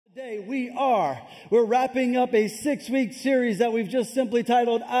Today we're wrapping up a 6-week series that we've just simply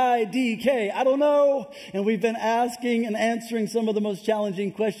titled IDK. I don't know. And we've been asking and answering some of the most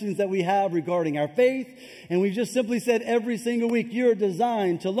challenging questions that we have regarding our faith. And we've just simply said every single week, you're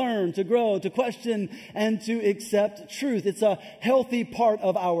designed to learn, to grow, to question, and to accept truth. It's a healthy part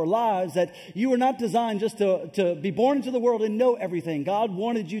of our lives that you were not designed just to be born into the world and know everything. God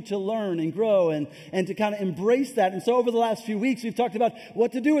wanted you to learn and grow and to kind of embrace that. And so over the last few weeks, we've talked about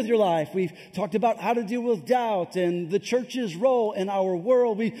what to do with your life. We've talked about how to deal with doubt and the church's role in our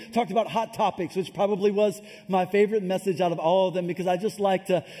world. We talked about hot topics, which probably was my favorite message out of all of them, because I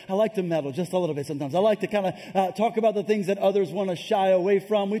like to meddle just a little bit sometimes. I like to kind of talk about the things that others want to shy away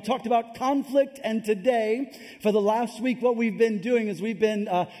from. We talked about conflict, and today, for the last week, what we've been doing is we've been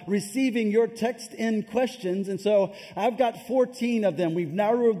receiving your text-in questions, and so I've got 14 of them. We've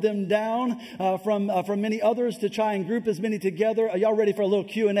narrowed them down from many others to try and group as many together. Are y'all ready for a little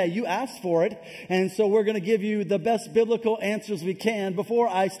Q&A? You asked for it, and so we're going to give you the best biblical answers we can. Before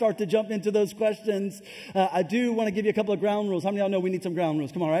I start to jump into those questions, I do want to give you a couple of ground rules. How many of y'all know we need some ground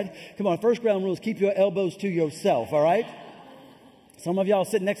rules? Come on, right? Come on. First ground rule is keep your elbows to yourself, all right? Some of y'all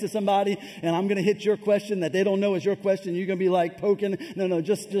sitting next to somebody, and I'm going to hit your question that they don't know is your question. You're going to be like poking. No,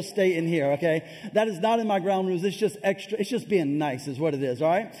 just stay in here, okay? That is not in my ground rules. It's just extra. It's just being nice is what it is, all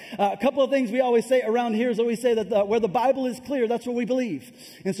right? A couple of things we always say around here is always say that where the Bible is clear, that's what we believe.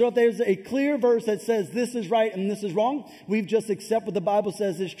 And so if there's a clear verse that says this is right and this is wrong, we've just accept what the Bible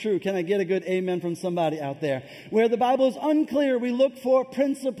says is true. Can I get a good amen from somebody out there? Where the Bible is unclear, we look for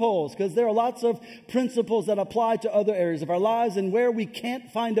principles, because there are lots of principles that apply to other areas of our lives, and where we can't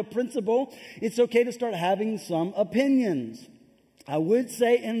find a principle, it's okay to start having some opinions. I would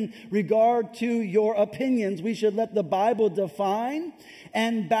say in regard to your opinions, we should let the Bible define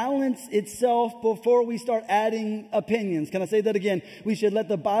and balance itself before we start adding opinions. Can I say that again? We should let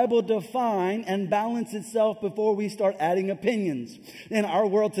the Bible define and balance itself before we start adding opinions. In our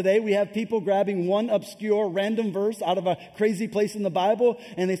world today, we have people grabbing one obscure random verse out of a crazy place in the Bible,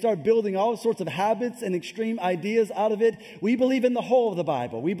 and they start building all sorts of habits and extreme ideas out of it. We believe in the whole of the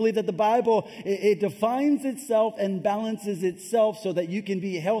Bible. We believe that the Bible, it defines itself and balances itself so that you can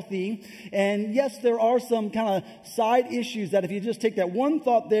be healthy. And yes, there are some kind of side issues that if you just take that one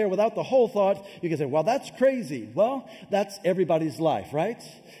thought there without the whole thought, you can say, well, that's crazy. Well, that's everybody's life, right?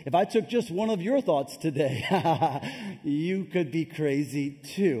 If I took just one of your thoughts today, you could be crazy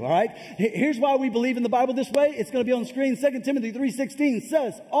too, all right? Here's why we believe in the Bible this way. It's going to be on the screen. 2 Timothy 3:16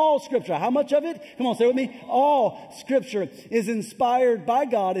 says all Scripture. How much of it? Come on, say it with me. All Scripture is inspired by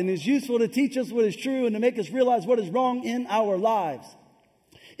God and is useful to teach us what is true and to make us realize what is wrong in our lives.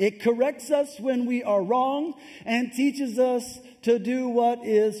 It corrects us when we are wrong and teaches us to do what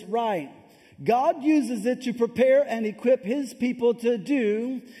is right. God uses it to prepare and equip His people to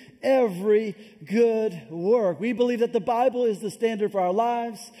do every good work. We believe that the Bible is the standard for our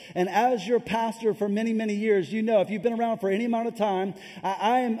lives. And as your pastor for many, many years, you know, if you've been around for any amount of time,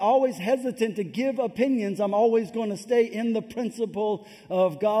 I am always hesitant to give opinions. I'm always going to stay in the principle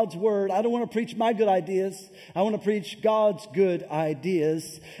of God's word. I don't want to preach my good ideas. I want to preach God's good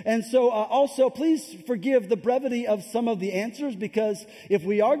ideas. And so also, please forgive the brevity of some of the answers, because if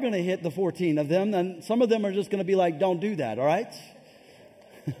we are going to hit the 14 of them, then some of them are just going to be like, don't do that, all right?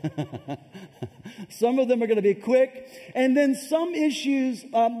 Some of them are going to be quick, and then some issues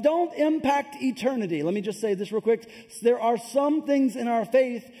don't impact eternity. Let me just say this real quick. There are some things in our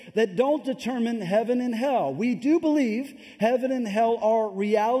faith that don't determine heaven and hell. We do believe heaven and hell are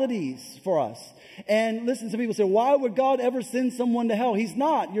realities for us. And listen, some people say, why would God ever send someone to hell? He's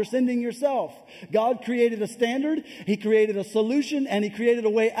not. You're sending yourself. God created a standard. He created a solution, and He created a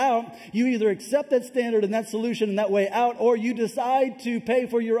way out. You either accept that standard and that solution and that way out, or you decide to pay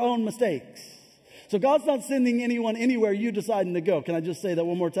for your own mistakes. So God's not sending anyone anywhere you deciding to go. Can I just say that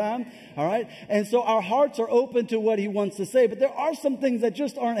one more time? All right. And so our hearts are open to what He wants to say. But there are some things that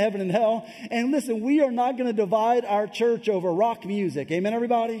just aren't heaven and hell. And listen, we are not going to divide our church over rock music. Amen,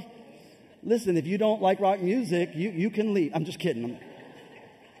 everybody? Listen, if you don't like rock music, you can leave. I'm just kidding.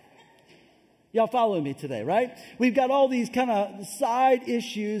 Y'all follow me today, right? We've got all these kind of side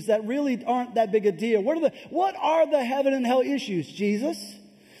issues that really aren't that big a deal. What are the heaven and hell issues? Jesus,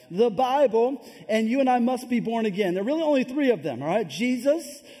 the Bible, and you and I must be born again. There are really only 3 of them, all right?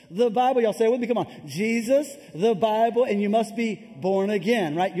 Jesus, the Bible. Y'all say it with me. Come on. Jesus, the Bible, and you must be born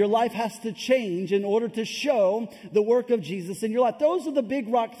again, right? Your life has to change in order to show the work of Jesus in your life. Those are the big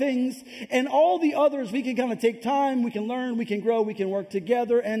rock things. And all the others, we can kind of take time, we can learn, we can grow, we can work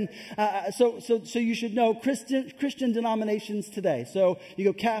together. And so you should know Christian denominations today. So you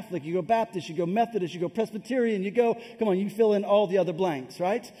go Catholic, you go Baptist, you go Methodist, you go Presbyterian, you go, come on, you fill in all the other blanks,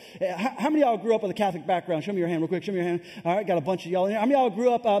 right? How many of y'all grew up with a Catholic background? Show me your hand real quick. Show me your hand. All right, got a bunch of y'all in here. How many of y'all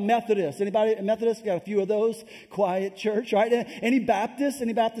grew up Methodist? Anybody Methodist? Got a few of those. Quiet church, right? Any Baptist?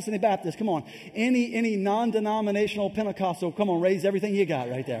 Any Baptist? Any Baptist? Come on. Any non-denominational Pentecostal? Come on, raise everything you got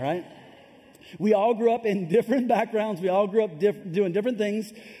right there, right? We all grew up in different backgrounds. We all grew up doing different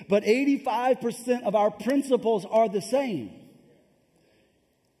things. But 85% of our principles are the same.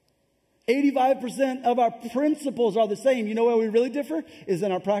 85% of our principles are the same. You know where we really differ? Is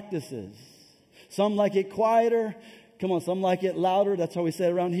in our practices. Some like it quieter. Come on, some like it louder. That's how we say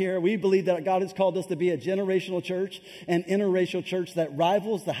it around here. We believe that God has called us to be a generational church, an interracial church that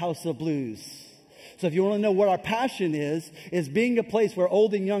rivals the House of Blues. So if you want to know what our passion is being a place where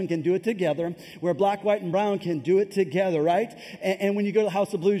old and young can do it together, where black, white, and brown can do it together, right? And when you go to the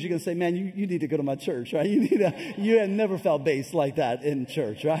House of Blues, you're going to say, man, you need to go to my church, right? You have never felt bass like that in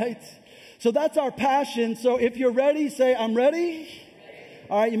church, right? So that's our passion. So if you're ready, say, I'm ready.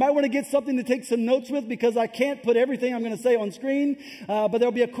 All right, you might want to get something to take some notes with because I can't put everything I'm going to say on screen. But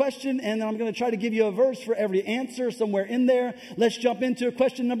there'll be a question and then I'm going to try to give you a verse for every answer somewhere in there. Let's jump into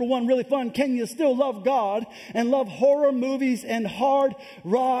question number 1. Really fun. Can you still love God and love horror movies and hard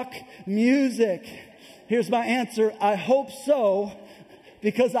rock music? Here's my answer. I hope so.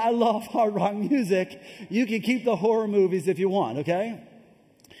 Because I love hard rock music. You can keep the horror movies if you want, okay?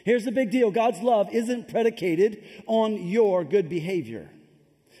 Here's the big deal. God's love isn't predicated on your good behavior.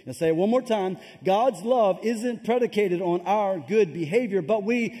 I'll say it one more time. God's love isn't predicated on our good behavior, but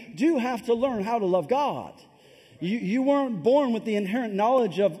we do have to learn how to love God. You weren't born with the inherent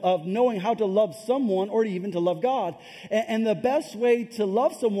knowledge of knowing how to love someone or even to love God. And the best way to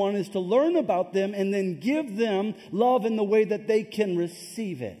love someone is to learn about them and then give them love in the way that they can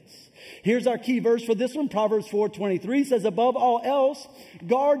receive it. Here's our key verse for this one. Proverbs 4:23 says, above all else,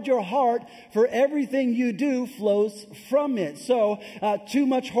 guard your heart, for everything you do flows from it. So too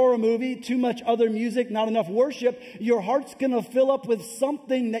much horror movie, too much other music, not enough worship. Your heart's going to fill up with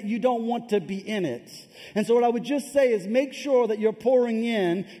something that you don't want to be in it. And so what I would just say is make sure that you're pouring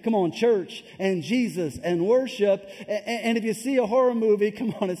in, come on, church and Jesus and worship. And if you see a horror movie,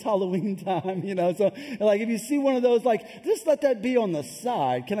 come on, it's Halloween time, you know. So like if you see one of those, like just let that be on the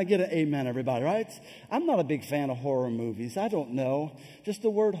side. Can I get an amen, everybody, right? I'm not a big fan of horror movies. I don't know. Just the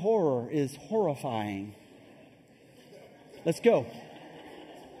word horror is horrifying. Let's go.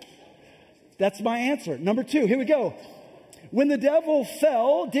 That's my answer. Number 2, here we go. When the devil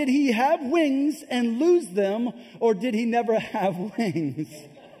fell, did he have wings and lose them, or did he never have wings?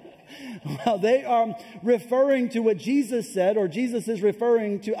 Well, they are referring to what Jesus said, or Jesus is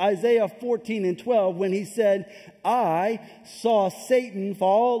referring to Isaiah 14:12 when he said, I saw Satan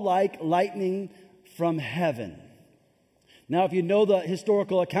fall like lightning from heaven. Now, if you know the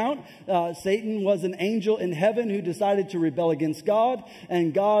historical account, Satan was an angel in heaven who decided to rebel against God.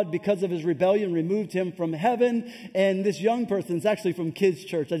 And God, because of his rebellion, removed him from heaven. And this young person is actually from kids'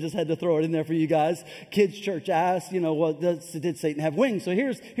 church. I just had to throw it in there for you guys. Kids' church asked, you know, well, did Satan have wings? So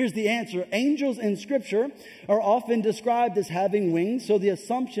here's the answer. Angels in Scripture are often described as having wings. So the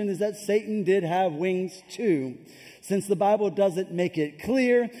assumption is that Satan did have wings too. Since the Bible doesn't make it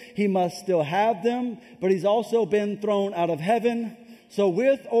clear, he must still have them, but he's also been thrown out of heaven. So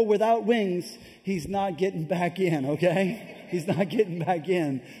with or without wings, he's not getting back in, okay? He's not getting back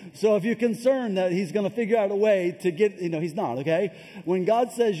in. So if you're concerned that he's going to figure out a way to get, you know, he's not, okay? When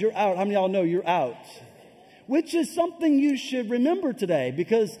God says you're out, how many of y'all know you're out? Which is something you should remember today,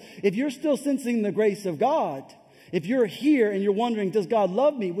 because if you're still sensing the grace of God, if you're here and you're wondering, does God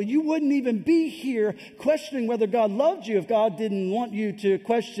love me? Well, you wouldn't even be here questioning whether God loved you if God didn't want you to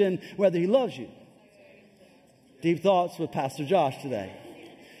question whether he loves you. Deep thoughts with Pastor Josh today.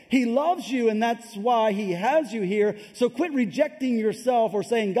 He loves you, and that's why he has you here. So quit rejecting yourself or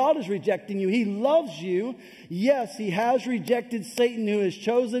saying God is rejecting you. He loves you. Yes, he has rejected Satan, who has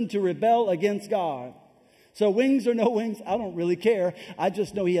chosen to rebel against God. So wings or no wings, I don't really care. I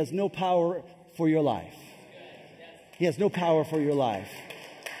just know he has no power for your life. He has no power for your life.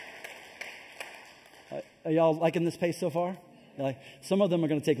 Are y'all liking this pace so far? Some of them are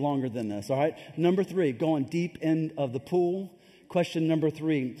going to take longer than this, all right? Number 3, going deep end of the pool. Question number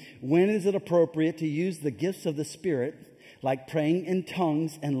 3, when is it appropriate to use the gifts of the Spirit, like praying in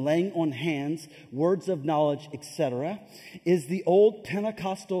tongues and laying on hands, words of knowledge, etc.? Is the old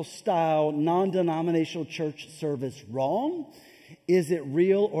Pentecostal style non-denominational church service wrong? Is it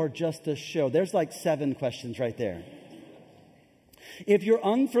real or just a show? There's like 7 questions right there. If you're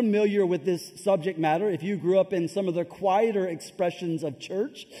unfamiliar with this subject matter, if you grew up in some of the quieter expressions of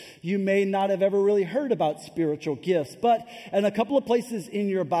church, you may not have ever really heard about spiritual gifts. But in a couple of places in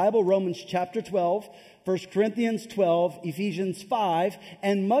your Bible, Romans chapter 12, 1 Corinthians 12, Ephesians 5,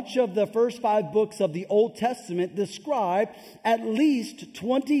 and much of the first 5 books of the Old Testament describe at least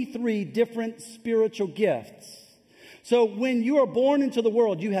 23 different spiritual gifts. So when you are born into the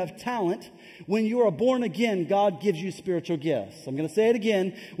world, you have talent. When you are born again, God gives you spiritual gifts. I'm going to say it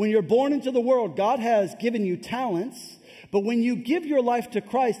again. When you're born into the world, God has given you talents. But when you give your life to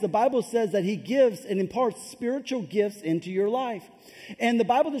Christ, the Bible says that he gives and imparts spiritual gifts into your life. And the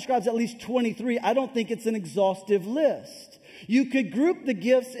Bible describes at least 23. I don't think it's an exhaustive list. You could group the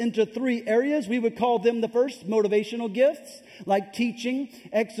gifts into 3 areas. We would call them the first, motivational gifts, like teaching,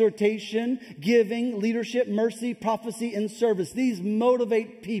 exhortation, giving, leadership, mercy, prophecy, and service. These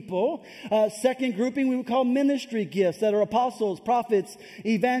motivate people. Second grouping we would call ministry gifts that are apostles, prophets,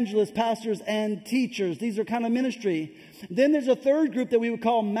 evangelists, pastors, and teachers. These are kind of ministry. Then there's a third group that we would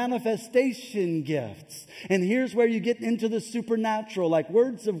call manifestation gifts. And here's where you get into the supernatural, like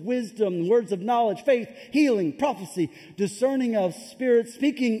words of wisdom, words of knowledge, faith, healing, prophecy, discerning of spirits,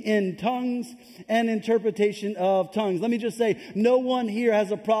 speaking in tongues, and interpretation of tongues. Let me just say, no one here has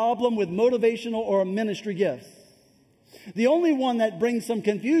a problem with motivational or ministry gifts. The only one that brings some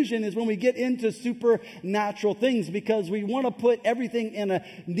confusion is when we get into supernatural things, because we want to put everything in a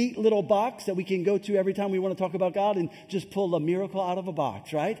neat little box that we can go to every time we want to talk about God and just pull a miracle out of a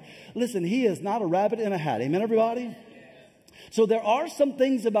box, right? Listen, he is not a rabbit in a hat. Amen, everybody? So there are some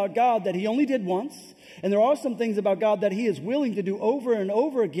things about God that he only did once, and there are some things about God that he is willing to do over and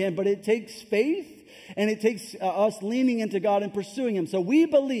over again, but it takes faith. And it takes us leaning into God and pursuing him. So we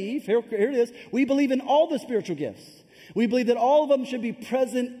believe, here it is, we believe in all the spiritual gifts. We believe that all of them should be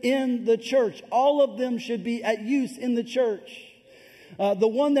present in the church. All of them should be at use in the church. The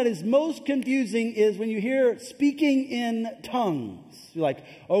one that is most confusing is when you hear speaking in tongues. You're like,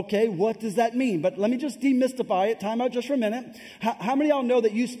 okay, what does that mean? But let me just demystify it. Time out just for a minute. How many of y'all know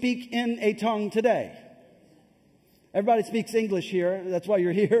that you speak in a tongue today? Everybody speaks English here. That's why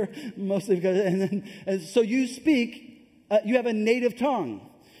you're here, mostly because. So you speak. You have a native tongue.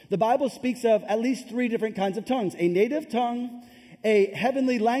 The Bible speaks of at least 3 different kinds of tongues: a native tongue, a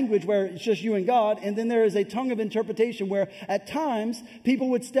heavenly language where it's just you and God, and then there is a tongue of interpretation where at times people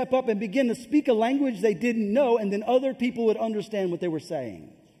would step up and begin to speak a language they didn't know, and then other people would understand what they were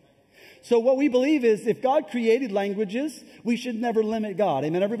saying. So what we believe is if God created languages, we should never limit God.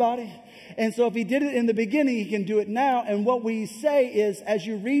 Amen, everybody? And so if he did it in the beginning, he can do it now. And what we say is, as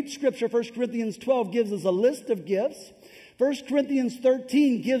you read Scripture, 1 Corinthians 12 gives us a list of gifts. 1 Corinthians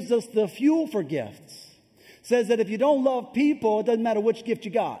 13 gives us the fuel for gifts. It says that if you don't love people, it doesn't matter which gift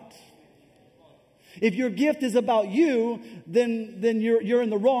you got. If your gift is about you, then you're in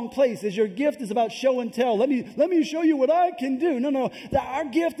the wrong place. If your gift is about show and tell, let me show you what I can do. No. Our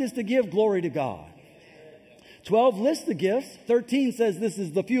gift is to give glory to God. 12 lists the gifts. 13 says this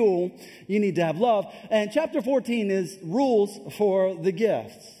is the fuel. You need to have love. And chapter 14 is rules for the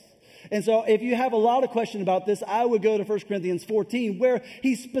gifts. And so if you have a lot of question about this, I would go to 1 Corinthians 14, where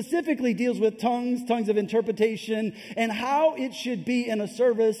he specifically deals with tongues of interpretation, and how it should be in a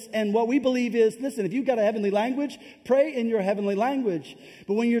service. And what we believe is, listen, if you've got a heavenly language, pray in your heavenly language.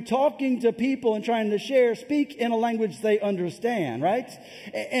 But when you're talking to people and trying to share, speak in a language they understand, right?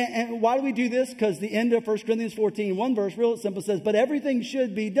 And why do we do this? Because the end of 1 Corinthians 14, one verse, real simple, says, but everything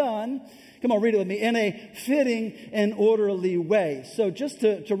should be done, come on, read it with me, in a fitting and orderly way. So just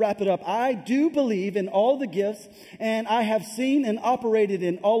to wrap it up, I do believe in all the gifts, and I have seen and operated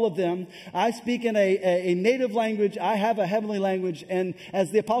in all of them. I speak in a native language. I have a heavenly language. And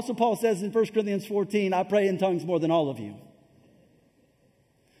as the Apostle Paul says in 1 Corinthians 14, I pray in tongues more than all of you.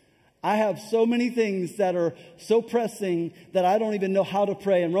 I have so many things that are so pressing that I don't even know how to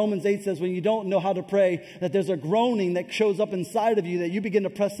pray. And Romans 8 says when you don't know how to pray, that there's a groaning that shows up inside of you, that you begin to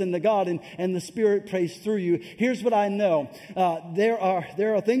press into God, and the Spirit prays through you. Here's what I know. There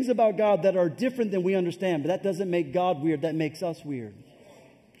are things about God that are different than we understand, but that doesn't make God weird. That makes us weird.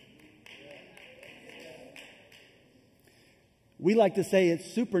 We like to say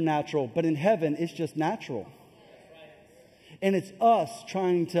it's supernatural, but in heaven, it's just natural. And it's us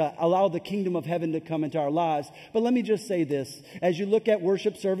trying to allow the kingdom of heaven to come into our lives. But let me just say this. As you look at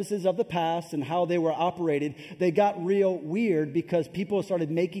worship services of the past and how they were operated, they got real weird because people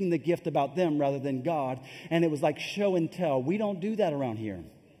started making the gift about them rather than God. And it was like show and tell. We don't do that around here.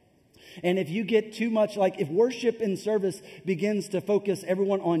 And if you get too much, like if worship and service begins to focus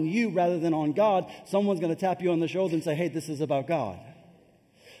everyone on you rather than on God, someone's going to tap you on the shoulder and say, hey, this is about God.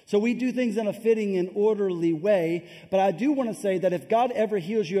 So we do things in a fitting and orderly way. But I do want to say that if God ever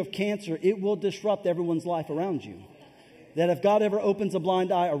heals you of cancer, it will disrupt everyone's life around you. That if God ever opens a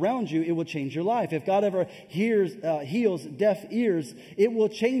blind eye around you, it will change your life. If God ever heals deaf ears, it will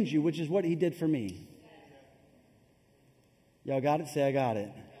change you, which is what he did for me. Y'all got it? Say, I got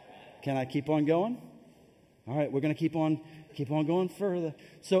it. Can I keep on going? All right, we're going to keep on going further.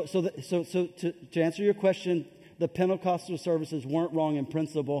 So to answer your question, the Pentecostal services weren't wrong in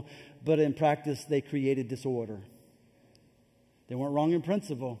principle, but in practice, they created disorder. They weren't wrong in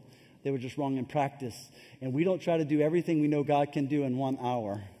principle. They were just wrong in practice. And we don't try to do everything we know God can do in 1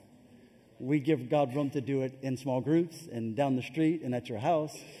 hour. We give God room to do it in small groups and down the street and at your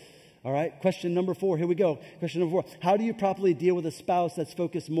house. All right, question number 4. Here we go. Question number 4. How do you properly deal with a spouse that's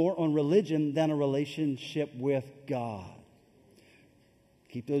focused more on religion than a relationship with God?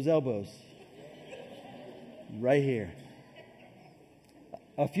 Keep those elbows right here.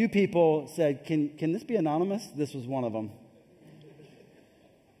 A few people said, can this be anonymous? This was one of them.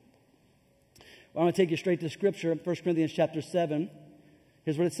 Well, I'm going to take you straight to Scripture, 1 Corinthians chapter 7.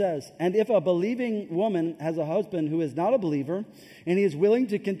 Here's what it says. And if a believing woman has a husband who is not a believer, and he is willing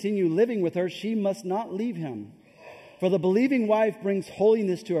to continue living with her, she must not leave him. For the believing wife brings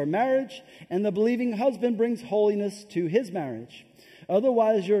holiness to her marriage, and the believing husband brings holiness to his marriage.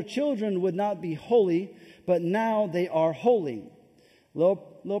 Otherwise, your children would not be holy, but now they are holy.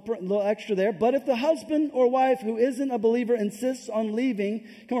 Little extra there. But if the husband or wife who isn't a believer insists on leaving,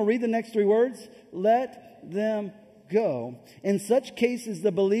 come on, read the next 3 words. Let them go. In such cases,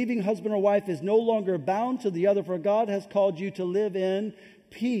 the believing husband or wife is no longer bound to the other, for God has called you to live in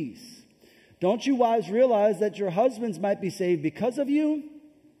peace. Don't you wives realize that your husbands might be saved because of you?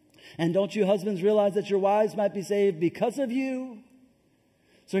 And don't you husbands realize that your wives might be saved because of you?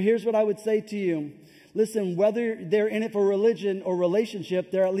 So here's what I would say to you. Listen, whether they're in it for religion or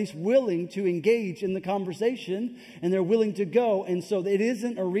relationship, they're at least willing to engage in the conversation, and they're willing to go. And so it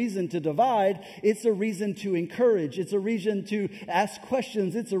isn't a reason to divide. It's a reason to encourage. It's a reason to ask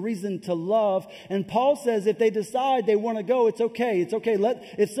questions. It's a reason to love. And Paul says if they decide they want to go, it's okay. It's okay.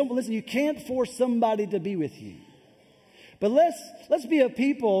 Listen, you can't force somebody to be with you. But let's be a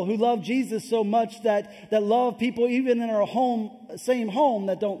people who love Jesus so much that love people even in our same home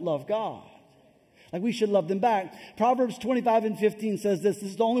that don't love God. Like we should love them back. Proverbs 25:15 says this.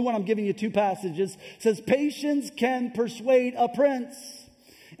 This is the only one I'm giving you 2 passages. It says, patience can persuade a prince,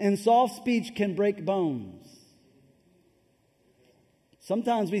 and soft speech can break bones.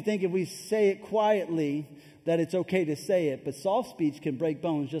 Sometimes we think if we say it quietly that it's okay to say it, but soft speech can break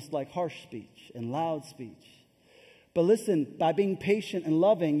bones just like harsh speech and loud speech. But listen, by being patient and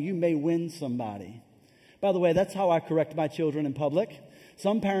loving, you may win somebody. By the way, that's how I correct my children in public.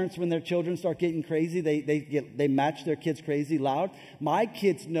 Some parents, when their children start getting crazy, they match their kids crazy loud. My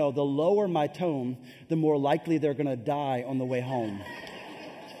kids know the lower my tone, the more likely they're going to die on the way home.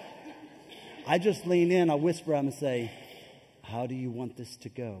 I just lean in, I whisper, I'm going to say, how do you want this to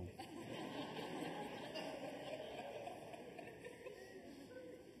go?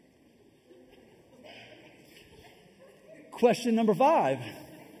 Question number 5.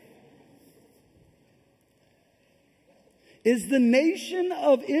 Is the nation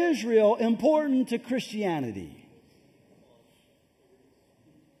of Israel important to Christianity?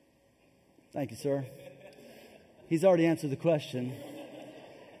 Thank you, sir. He's already answered the question.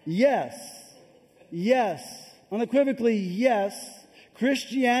 Yes. Yes. Unequivocally, yes.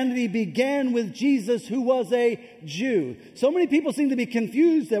 Christianity began with Jesus, who was a Jew. So many people seem to be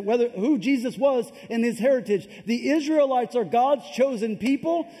confused at who Jesus was in his heritage. The Israelites are God's chosen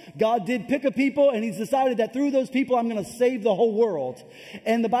people. God did pick a people, and he's decided that through those people, I'm going to save the whole world.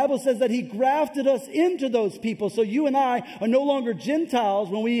 And the Bible says that he grafted us into those people. So you and I are no longer Gentiles.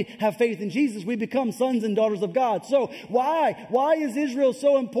 When we have faith in Jesus, we become sons and daughters of God. So why is Israel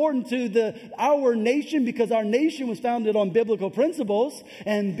so important to our nation? Because our nation was founded on biblical principles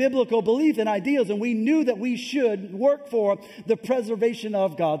and biblical belief and ideals, and we knew that we should work for the preservation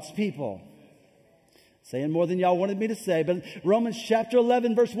of God's people. Saying more than y'all wanted me to say, but Romans chapter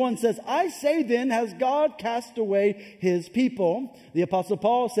 11 verse 1 says, I say then, has God cast away his people? The Apostle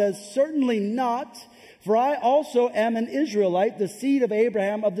Paul says, certainly not. For I also am an Israelite, the seed of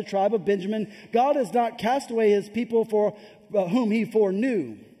Abraham, of the tribe of Benjamin. God has not cast away his people for whom he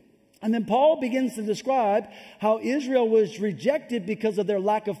foreknew. And then Paul begins to describe how Israel was rejected because of their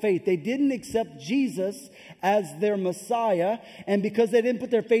lack of faith. They didn't accept Jesus as their Messiah. And because they didn't put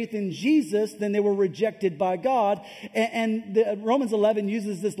their faith in Jesus, then they were rejected by God. And Romans 11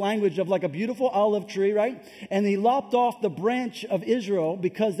 uses this language of like a beautiful olive tree, right? And he lopped off the branch of Israel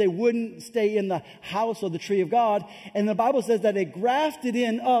because they wouldn't stay in the house of the tree of God. And the Bible says that it grafted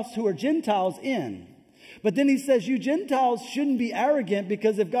in us who are Gentiles in. But then he says, you Gentiles shouldn't be arrogant,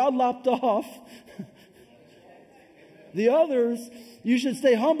 because if God lopped off the others, you should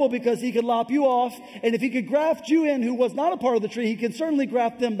stay humble, because he could lop you off. And if he could graft you in, who was not a part of the tree, he can certainly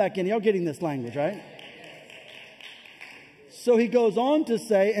graft them back in. Y'all getting this language, right? So he goes on to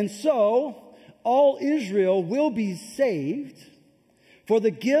say, and so all Israel will be saved, for the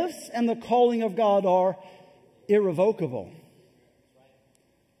gifts and the calling of God are irrevocable.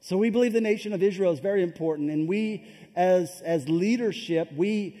 So we believe the nation of Israel is very important, and we as leadership,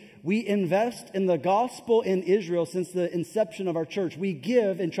 we invest in the gospel in Israel since the inception of our church. We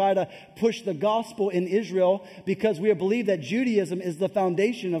give and try to push the gospel in Israel because we believe that Judaism is the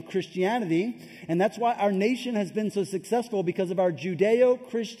foundation of Christianity, and that's why our nation has been so successful, because of our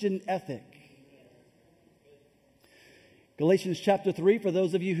Judeo-Christian ethic. Galatians chapter 3, for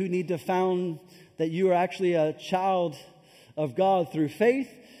those of you who need to found that you are actually a child of God through faith,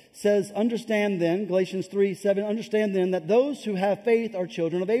 says, understand then, Galatians 3:7, understand then that those who have faith are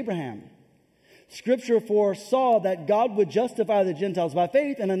children of Abraham. Scripture foresaw that God would justify the Gentiles by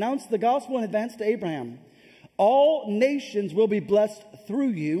faith and announce the gospel in advance to Abraham. All nations will be blessed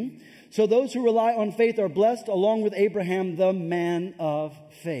through you. So those who rely on faith are blessed along with Abraham, the man of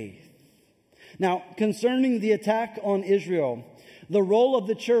faith. Now, concerning the attack on Israel, the role of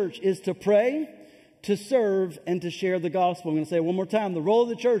the church is to pray, to serve, and to share the gospel. I'm going to say it one more time. The role of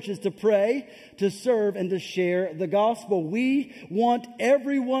the church is to pray, to serve, and to share the gospel. We want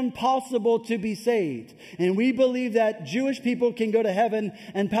everyone possible to be saved. And we believe that Jewish people can go to heaven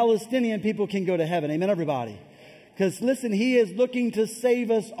and Palestinian people can go to heaven. Amen, everybody. Because listen, He is looking to save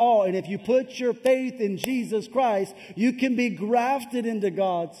us all. And if you put your faith in Jesus Christ, you can be grafted into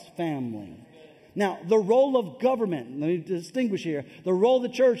God's family. Now, the role of government, let me distinguish here. The role of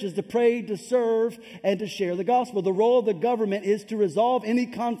the church is to pray, to serve, and to share the gospel. The role of the government is to resolve any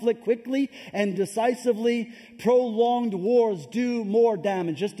conflict quickly and decisively. Prolonged wars do more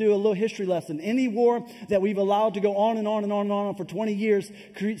damage. Just do a little history lesson. Any war that we've allowed to go on and on and on and on for 20 years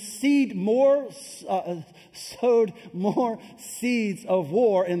sowed more seeds of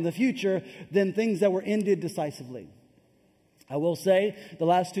war in the future than things that were ended decisively. I will say the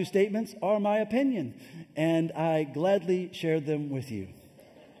last two statements are my opinion, and I gladly share them with you.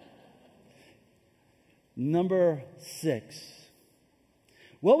 Number 6.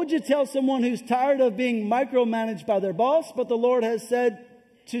 What would you tell someone who's tired of being micromanaged by their boss, but the Lord has said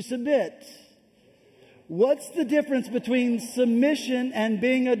to submit? What's the difference between submission and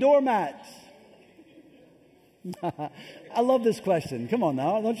being a doormat? I love this question. Come on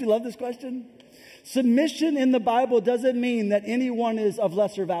now. Don't you love this question? Submission in the Bible doesn't mean that anyone is of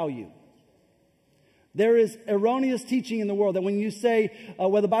lesser value. There is erroneous teaching in the world that when you say,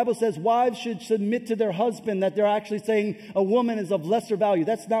 where the Bible says wives should submit to their husband, that they're actually saying a woman is of lesser value.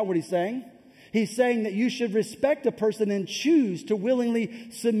 That's not what he's saying. He's saying that you should respect a person and choose to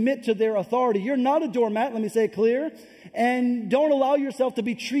willingly submit to their authority. You're not a doormat, let me say it clear, and don't allow yourself to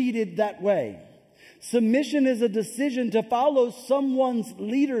be treated that way. Submission is a decision to follow someone's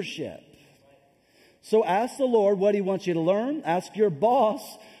leadership. So ask the Lord what He wants you to learn. Ask your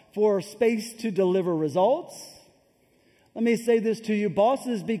boss for space to deliver results. Let me say this to you.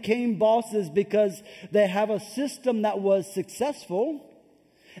 Bosses became bosses because they have a system that was successful.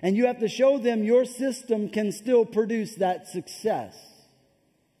 And you have to show them your system can still produce that success.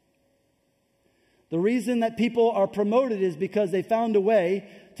 The reason that people are promoted is because they found a way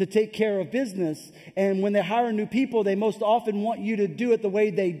to take care of business. And when they hire new people, they most often want you to do it the way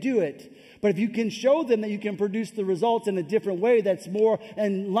they do it. But if you can show them that you can produce the results in a different way that's more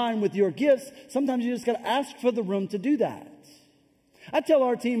in line with your gifts, sometimes you just got to ask for the room to do that. I tell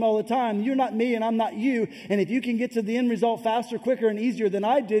our team all the time, you're not me and I'm not you. And if you can get to the end result faster, quicker, and easier than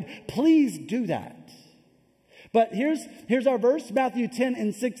I did, please do that. But here's our verse. Matthew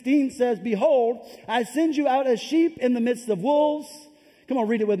 10:16 says, behold, I send you out as sheep in the midst of wolves. Come on,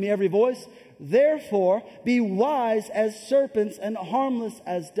 read it with me, every voice. Therefore, be wise as serpents and harmless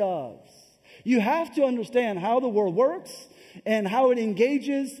as doves. You have to understand how the world works and how it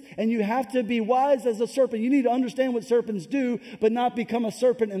engages, and you have to be wise as a serpent. You need to understand what serpents do, but not become a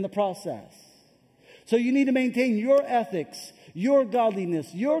serpent in the process. So you need to maintain your ethics, your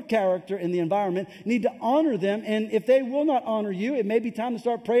godliness, your character in the environment. You need to honor them, and if they will not honor you, it may be time to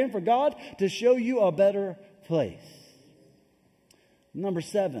start praying for God to show you a better place. Number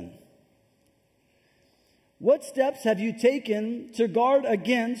 7. What steps have you taken to guard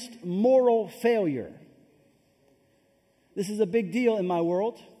against moral failure? This is a big deal in my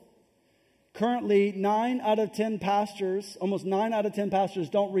world. Currently, 9 out of 10 pastors, almost 9 out of 10 pastors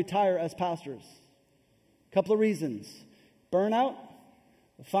don't retire as pastors. A couple of reasons. Burnout,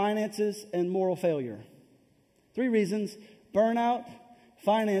 finances, and moral failure. 3 reasons. Burnout,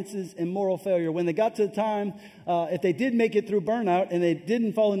 finances, and moral failure. When they got to the time, if they did make it through burnout and they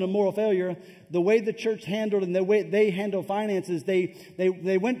didn't fall into moral failure, the way the church handled and the way they handled finances, they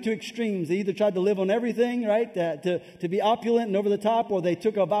went to extremes. They either tried to live on everything, right, to be opulent and over the top, or they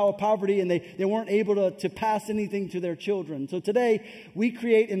took a vow of poverty and they weren't able to pass anything to their children. So today, we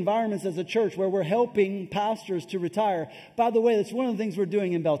create environments as a church where we're helping pastors to retire. By the way, that's one of the things we're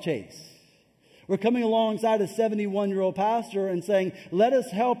doing in Belle Chase. We're coming alongside a 71-year-old pastor and saying, let us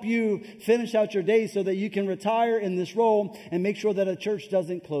help you finish out your days so that you can retire in this role and make sure that a church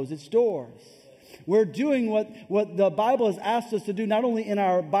doesn't close its doors. We're doing what the Bible has asked us to do, not only in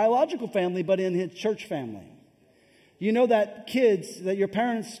our biological family, but in his church family. You know that kids, that your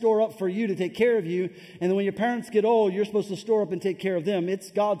parents store up for you to take care of you, and then when your parents get old, you're supposed to store up and take care of them. It's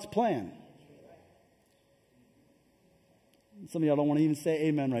God's plan. Some of y'all don't want to even say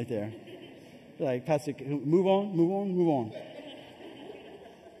amen right there. Like, Pastor, move on.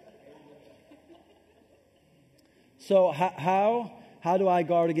 So how do I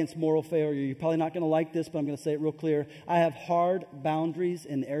guard against moral failure? You're probably not going to like this, but I'm going to say it real clear. I have hard boundaries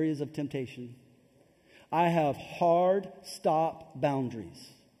in areas of temptation. I have hard stop boundaries.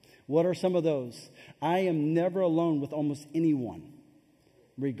 What are some of those? I am never alone with almost anyone,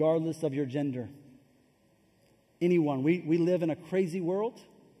 regardless of your gender. Anyone. We live in a crazy world.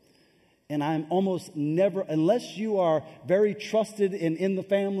 And I'm almost never, unless you are very trusted and in the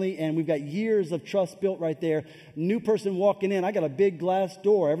family, and we've got years of trust built right there, new person walking in, I got a big glass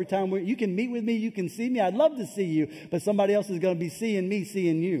door. Every time you can meet with me, you can see me. I'd love to see you, but somebody else is going to be seeing me,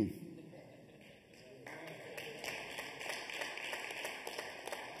 seeing you.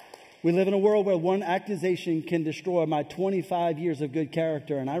 We live in a world where one accusation can destroy my 25 years of good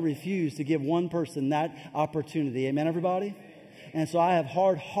character, and I refuse to give one person that opportunity. Amen, everybody? And so I have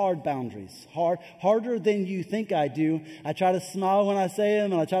hard boundaries, harder than you think I do. I try to smile when I say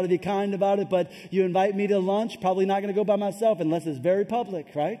them, and I try to be kind about it, but you invite me to lunch, probably not going to go by myself unless it's very public,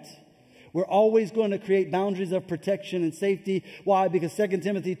 right? We're always going to create boundaries of protection and safety. Why? Because 2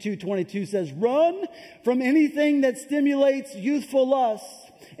 Timothy 2:22 says, run from anything that stimulates youthful lust.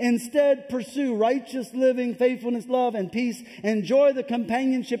 Instead, pursue righteous living, faithfulness, love, and peace. Enjoy the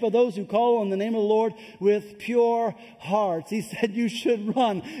companionship of those who call on the name of the Lord with pure hearts. He said you should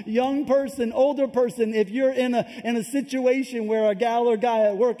run. Young person, older person, if you're in a situation where a gal or guy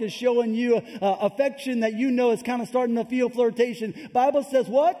at work is showing you affection that you know is kind of starting to feel flirtation, Bible says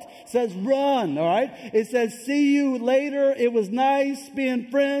what? It says run, all right? It says see you later. It was nice being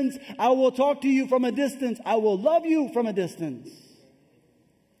friends. I will talk to you from a distance. I will love you from a distance.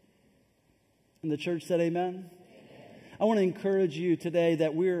 And the church said amen. I want to encourage you today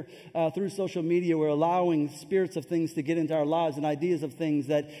that we're, through social media, we're allowing spirits of things to get into our lives and ideas of things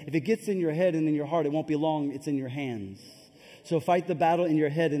that if it gets in your head and in your heart, it won't be long, it's in your hands. So fight the battle in your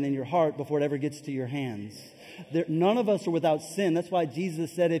head and in your heart before it ever gets to your hands. None of us are without sin. That's why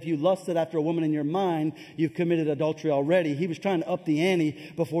Jesus said if you lusted after a woman in your mind, you've committed adultery already. He was trying to up the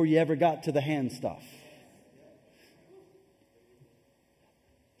ante before you ever got to the hand stuff.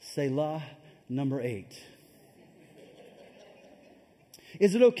 Selah. Number 8.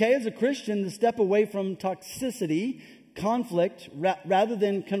 Is it okay as a Christian to step away from toxicity, conflict, rather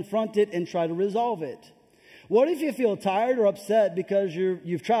than confront it and try to resolve it? What if you feel tired or upset because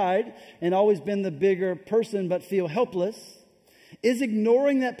you've tried and always been the bigger person but feel helpless? Is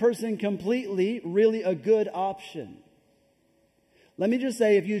ignoring that person completely really a good option? Let me just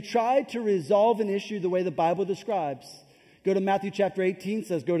say, if you try to resolve an issue the way the Bible describes, go to Matthew chapter 18,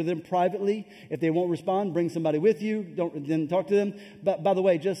 says go to them privately. If they won't respond, bring somebody with you. Then talk to them. But by the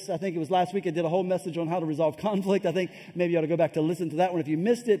way, I think it was last week I did a whole message on how to resolve conflict. I think maybe you ought to go back to listen to that one if you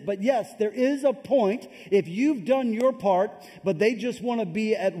missed it. But yes, there is a point. If you've done your part, but they just want to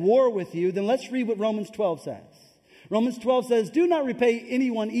be at war with you, then let's read what Romans 12 says. Romans 12 says, do not repay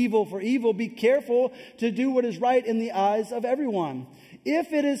anyone evil for evil. Be careful to do what is right in the eyes of everyone.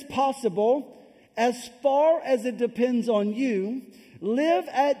 If it is possible, as far as it depends on you, live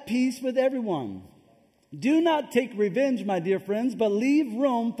at peace with everyone. Do not take revenge, my dear friends, but leave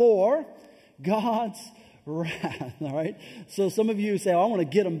room for God's wrath. All right? So some of you say, I want to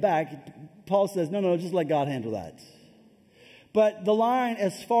get them back. Paul says, no, just let God handle that. But the line,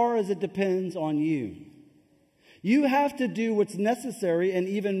 as far as it depends on you. You have to do what's necessary and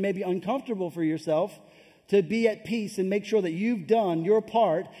even maybe uncomfortable for yourself to be at peace and make sure that you've done your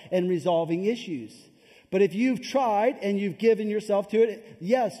part in resolving issues. But if you've tried and you've given yourself to it,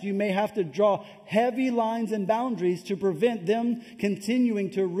 yes, you may have to draw heavy lines and boundaries to prevent them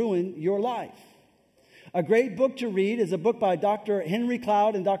continuing to ruin your life. A great book to read is a book by Dr. Henry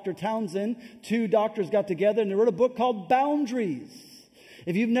Cloud and Dr. Townsend. Two doctors got together and they wrote a book called Boundaries.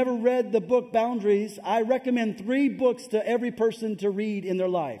 If you've never read the book Boundaries, I recommend 3 books to every person to read in their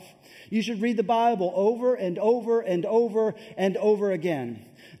life. You should read the Bible over and over and over and over again.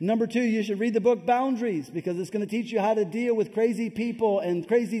 Number 2, you should read the book Boundaries, because it's going to teach you how to deal with crazy people and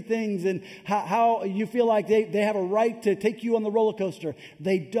crazy things, and how you feel like they have a right to take you on the roller coaster.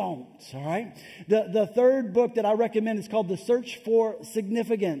 They don't, all right? The 3rd book that I recommend is called The Search for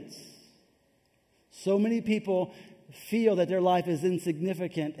Significance. So many people feel that their life is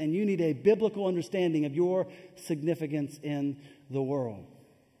insignificant, and you need a biblical understanding of your significance in the world.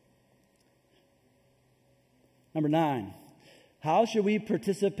 Number 9. How should we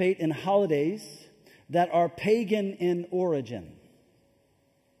participate in holidays that are pagan in origin?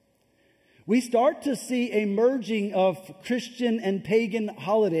 We start to see a merging of Christian and pagan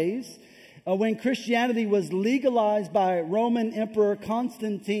holidays when Christianity was legalized by Roman Emperor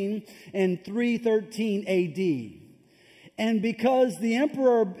Constantine in 313 AD. And because the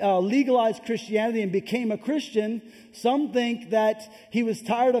emperor legalized Christianity and became a Christian, some think that he was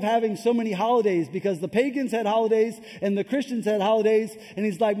tired of having so many holidays, because the pagans had holidays and the Christians had holidays. And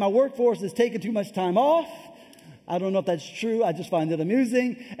he's like, my workforce is taking too much time off. I don't know if that's true. I just find it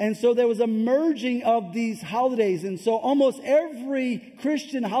amusing. And so there was a merging of these holidays. And so almost every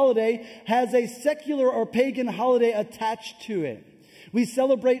Christian holiday has a secular or pagan holiday attached to it. We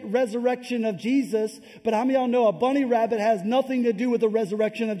celebrate resurrection of Jesus, but how many of y'all know a bunny rabbit has nothing to do with the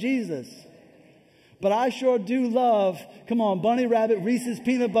resurrection of Jesus? But I sure do love, come on, bunny rabbit, Reese's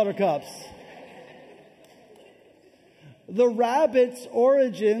peanut butter cups. The rabbit's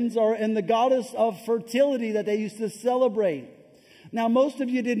origins are in the goddess of fertility that they used to celebrate. Now, most of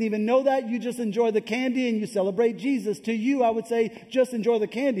you didn't even know that. You just enjoy the candy and you celebrate Jesus. To you, I would say, just enjoy the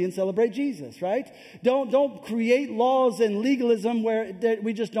candy and celebrate Jesus, right? Don't create laws and legalism where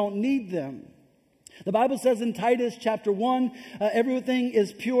we just don't need them. The Bible says in Titus chapter 1, everything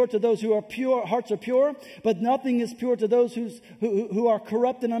is pure to those who are pure, hearts are pure, but nothing is pure to those who are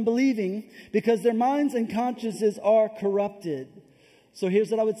corrupt and unbelieving, because their minds and consciences are corrupted. So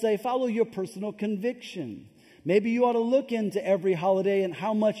here's what I would say: follow your personal conviction. Maybe you ought to look into every holiday and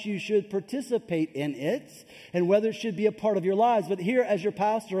how much you should participate in it and whether it should be a part of your lives. But here, as your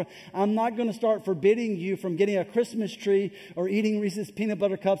pastor, I'm not going to start forbidding you from getting a Christmas tree or eating Reese's peanut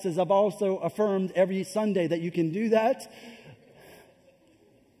butter cups, as I've also affirmed every Sunday that you can do that.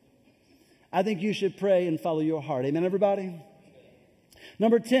 I think you should pray and follow your heart. Amen, everybody?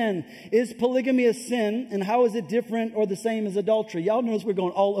 Number 10, is polygamy a sin, and how is it different or the same as adultery? Y'all notice we're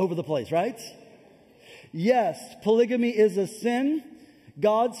going all over the place, right? Yes, polygamy is a sin.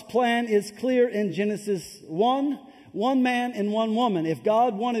 God's plan is clear in Genesis 1. One man and one woman. If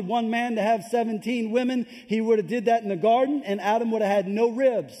God wanted one man to have 17 women, he would have did that in the garden, and Adam would have had no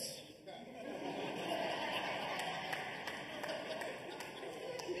ribs.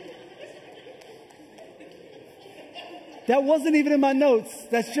 That wasn't even in my notes.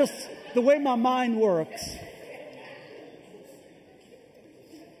 That's just the way my mind works.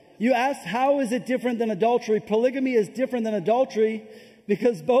 You ask, how is it different than adultery? Polygamy is different than adultery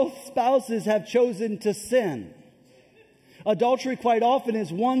because both spouses have chosen to sin. Adultery quite often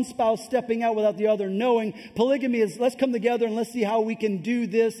is one spouse stepping out without the other knowing. Polygamy is, let's come together and let's see how we can do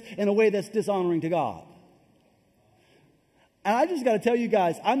this in a way that's dishonoring to God. And I just got to tell you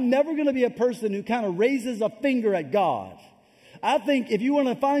guys, I'm never going to be a person who kind of raises a finger at God. I think if you want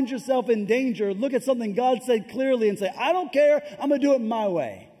to find yourself in danger, look at something God said clearly and say, I don't care, I'm going to do it my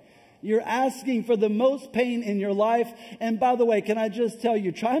way. You're asking for the most pain in your life. And by the way, can I just tell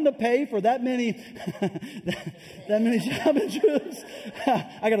you, trying to pay for that many, that many shaman troops?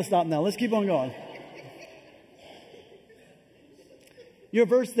 I got to stop now. Let's keep on going. Your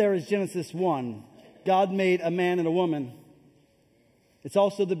verse there is Genesis 1. God made a man and a woman. It's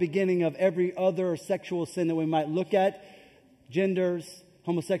also the beginning of every other sexual sin that we might look at. Genders,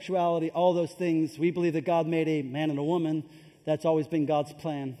 homosexuality, all those things. We believe that God made a man and a woman. That's always been God's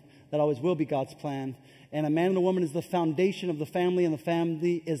plan. That always will be God's plan. And a man and a woman is the foundation of the family, and the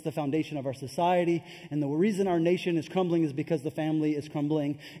family is the foundation of our society. And the reason our nation is crumbling is because the family is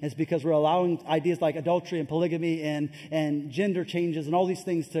crumbling. It's because we're allowing ideas like adultery and polygamy and gender changes and all these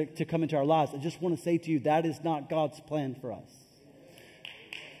things to come into our lives. I just want to say to you, that is not God's plan for us.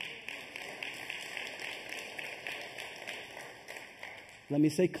 Let me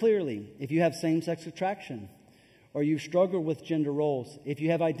say clearly, if you have same-sex attraction, or you struggle with gender roles, if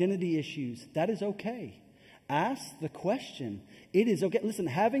you have identity issues, that is okay. Ask the question. It is okay. Listen,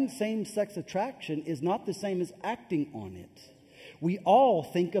 having same-sex attraction is not the same as acting on it. We all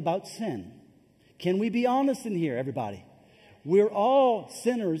think about sin. Can we be honest in here, everybody? We're all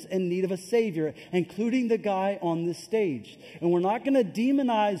sinners in need of a Savior, including the guy on this stage. And we're not going to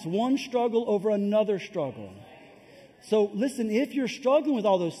demonize one struggle over another struggle. So listen, if you're struggling with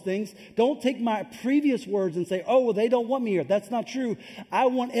all those things, don't take my previous words and say, oh, well, they don't want me here. That's not true. I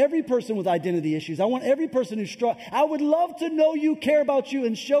want every person with identity issues. I want every person who's struggling. I would love to know you, care about you,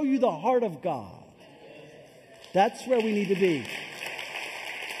 and show you the heart of God. That's where we need to be.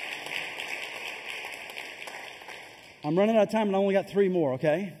 I'm running out of time and I only got 3 more,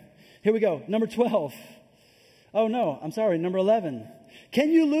 okay? Here we go. Number 12. Oh, no, I'm sorry. Number 11.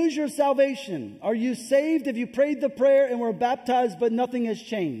 Can you lose your salvation? Are you saved if you prayed the prayer and were baptized but nothing has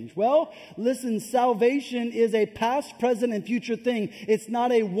changed? Well, listen, salvation is a past, present, and future thing. It's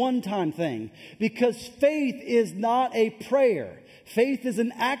not a one-time thing because faith is not a prayer. Faith is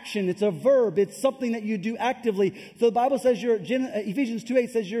an action. It's a verb. It's something that you do actively. So the Bible says Ephesians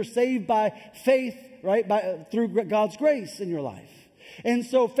 2:8 says you're saved by faith, right? Through God's grace in your life. And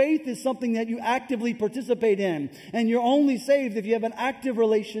so faith is something that you actively participate in. And you're only saved if you have an active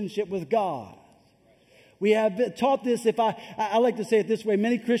relationship with God. We have taught this, I like to say it this way,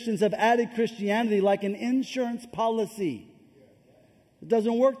 many Christians have added Christianity like an insurance policy. It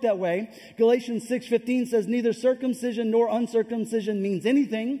doesn't work that way. Galatians 6:15 says neither circumcision nor uncircumcision means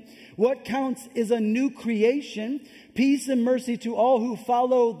anything. What counts is a new creation, peace and mercy to all who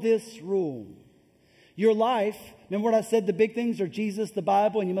follow this rule. Your life, remember what I said, the big things are Jesus, the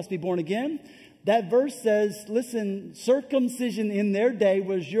Bible, and you must be born again? That verse says, listen, circumcision in their day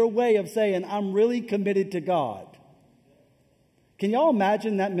was your way of saying, I'm really committed to God. Can y'all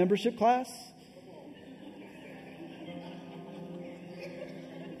imagine that membership class?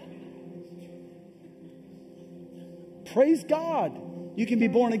 Praise God, you can be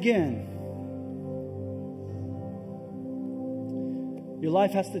born again. Your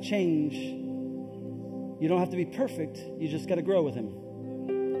life has to change. You don't have to be perfect. You just got to grow with Him.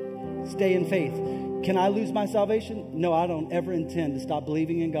 Stay in faith. Can I lose my salvation? No, I don't ever intend to stop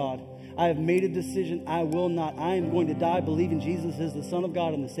believing in God. I have made a decision. I will not. I am going to die believing Jesus is the Son of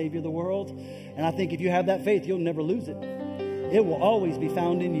God and the Savior of the world. And I think if you have that faith, you'll never lose it. It will always be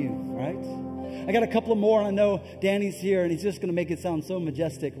found in you, right? I got a couple of more, and I know Danny's here, and he's just going to make it sound so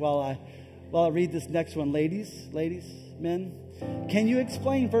majestic while I read this next one. Ladies, men, can you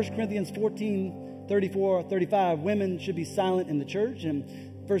explain 1 Corinthians 14:34-35? Women should be silent in the church. And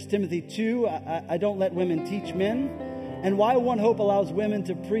 1 Timothy 2, I don't let women teach men. And why One Hope allows women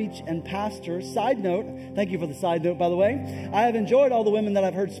to preach and pastor. Side note, thank you for the side note, by the way. I have enjoyed all the women that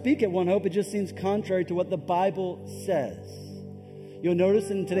I've heard speak at One Hope. It just seems contrary to what the Bible says. You'll notice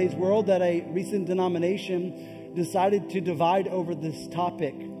in today's world that a recent denomination decided to divide over this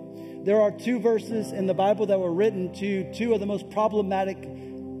topic. There are 2 verses in the Bible that were written to 2 of the most problematic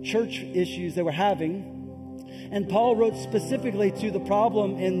church issues they were having. And Paul wrote specifically to the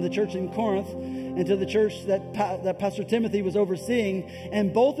problem in the church in Corinth and to the church that Pastor Timothy was overseeing.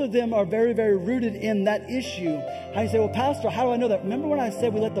 And both of them are very, very rooted in that issue. How you say, well, Pastor, how do I know that? Remember when I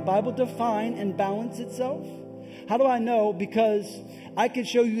said we let the Bible define and balance itself? How do I know? Because I could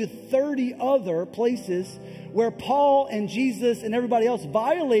show you 30 other places where Paul and Jesus and everybody else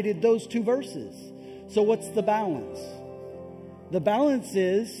violated those 2 verses. So what's the balance? The balance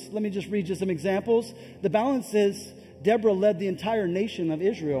is, let me just read you some examples. The balance is Deborah led the entire nation of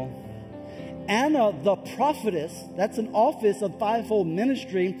Israel. Anna, the prophetess, that's an office of fivefold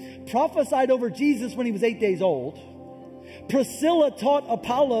ministry, prophesied over Jesus when he was 8 days old. Priscilla taught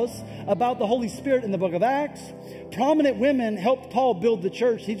Apollos about the Holy Spirit in the book of Acts. Prominent women helped Paul build the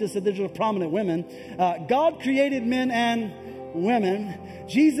church. He just said there's just prominent women. God created men and women.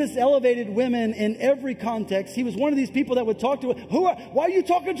 Jesus elevated women in every context. He was one of these people that would talk to, why are you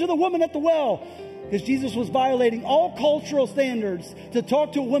talking to the woman at the well? Because Jesus was violating all cultural standards to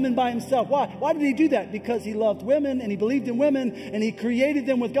talk to a woman by himself. Why? Why did he do that? Because he loved women and he believed in women and he created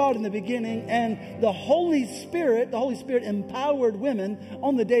them with God in the beginning. And the Holy Spirit empowered women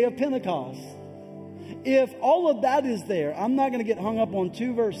on the day of Pentecost. If all of that is there, I'm not going to get hung up on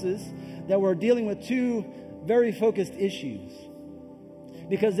 2 verses that were dealing with 2 very focused issues.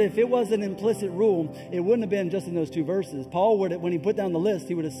 Because if it was an implicit rule, it wouldn't have been just in those 2 verses. Paul would have, when he put down the list,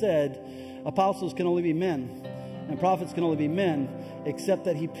 he would have said, apostles can only be men and prophets can only be men, except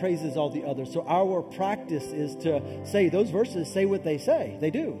that he praises all the others. So our practice is to say those verses say what they say. They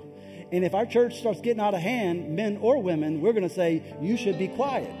do. And if our church starts getting out of hand, men or women, we're going to say, you should be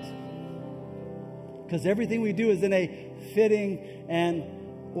quiet. Because everything we do is in a fitting and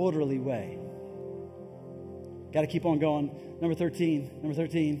orderly way. Got to keep on going. Number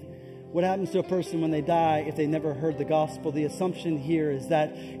 13. What happens to a person when they die if they never heard the gospel? The assumption here is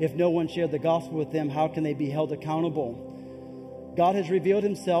that if no one shared the gospel with them, how can they be held accountable? God has revealed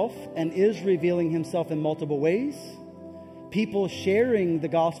himself and is revealing himself in multiple ways. People sharing the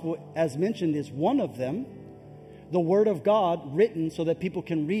gospel, as mentioned, is one of them. The Word of God, written so that people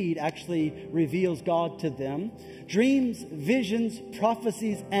can read, actually reveals God to them. Dreams, visions,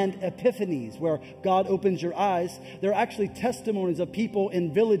 prophecies, and epiphanies, where God opens your eyes. They're actually testimonies of people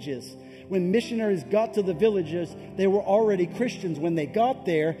in villages. When missionaries got to the villages, they were already Christians when they got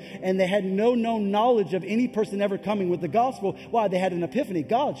there, and they had no known knowledge of any person ever coming with the gospel. Why? They had an epiphany.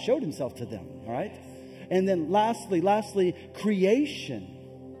 God showed himself to them, all right? And then lastly, creation.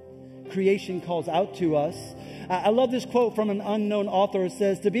 Creation calls out to us. I love this quote from an unknown author. It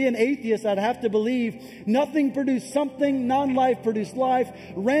says, "To be an atheist, I'd have to believe nothing produced something, non-life produced life,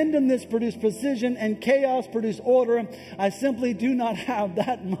 randomness produced precision, and chaos produced order. I simply do not have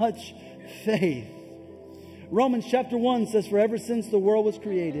that much faith." Romans chapter 1 says, "For ever since the world was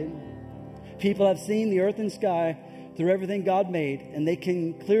created, people have seen the earth and sky through everything God made, and they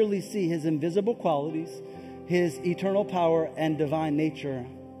can clearly see his invisible qualities, his eternal power, and divine nature."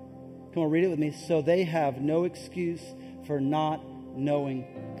 Come on, read it with me. "So they have no excuse for not knowing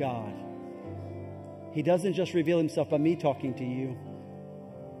God." He doesn't just reveal himself by me talking to you.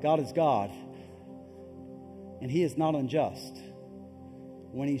 God is God. And he is not unjust.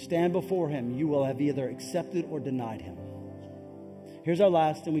 When you stand before him, you will have either accepted or denied him. Here's our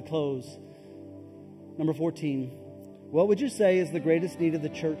last, and we close. Number 14. What would you say is the greatest need of the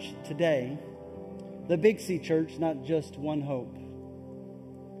church today? The Big C church, not just One Hope.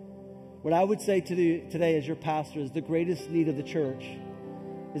 What I would say to you today as your pastor is the greatest need of the church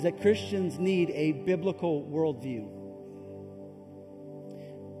is that Christians need a biblical worldview.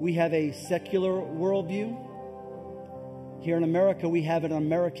 We have a secular worldview. Here in America, we have an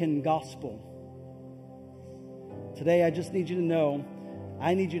American gospel. Today, I just need you to know,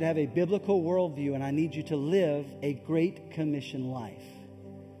 I need you to have a biblical worldview, and I need you to live a Great Commission life.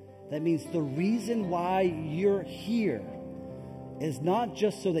 That means the reason why you're here is not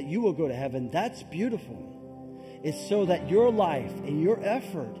just so that you will go to heaven. That's beautiful. It's so that your life and your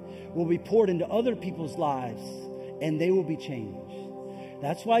effort will be poured into other people's lives, and they will be changed.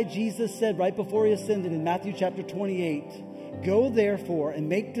 That's why Jesus said right before he ascended in Matthew chapter 28, "Go therefore and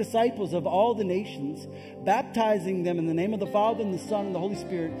make disciples of all the nations, baptizing them in the name of the Father and the Son and the Holy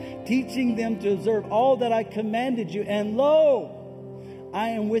Spirit, teaching them to observe all that I commanded you. And lo, I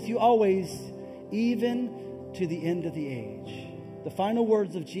am with you always, even to the end of the age." The final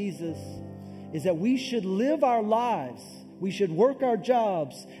words of Jesus is that we should live our lives, we should work our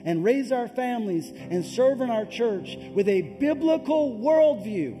jobs and raise our families and serve in our church with a biblical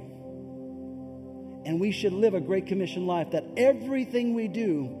worldview. And we should live a Great Commission life, that everything we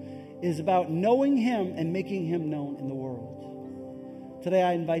do is about knowing him and making him known in the world. Today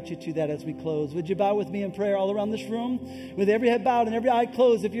I invite you to that as we close. Would you bow with me in prayer all around this room? With every head bowed and every eye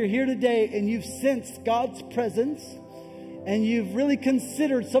closed, if you're here today and you've sensed God's presence, and you've really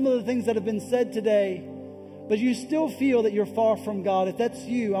considered some of the things that have been said today, but you still feel that you're far from God, if that's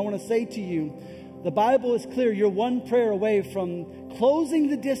you, I want to say to you, the Bible is clear. You're one prayer away from closing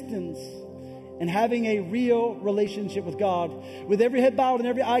the distance and having a real relationship with God. With every head bowed and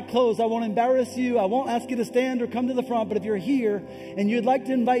every eye closed, I won't embarrass you. I won't ask you to stand or come to the front. But if you're here and you'd like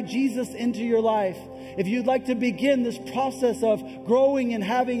to invite Jesus into your life, if you'd like to begin this process of growing and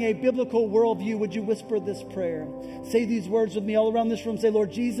having a biblical worldview, would you whisper this prayer? Say these words with me all around this room. Say, "Lord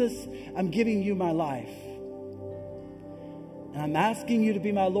Jesus, I'm giving you my life. And I'm asking you to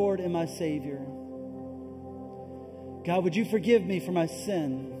be my Lord and my Savior. God, would you forgive me for my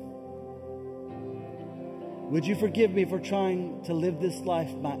sin? Would you forgive me for trying to live this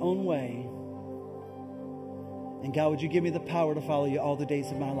life my own way? And God, would you give me the power to follow you all the days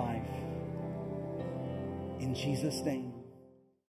of my life? In Jesus' name."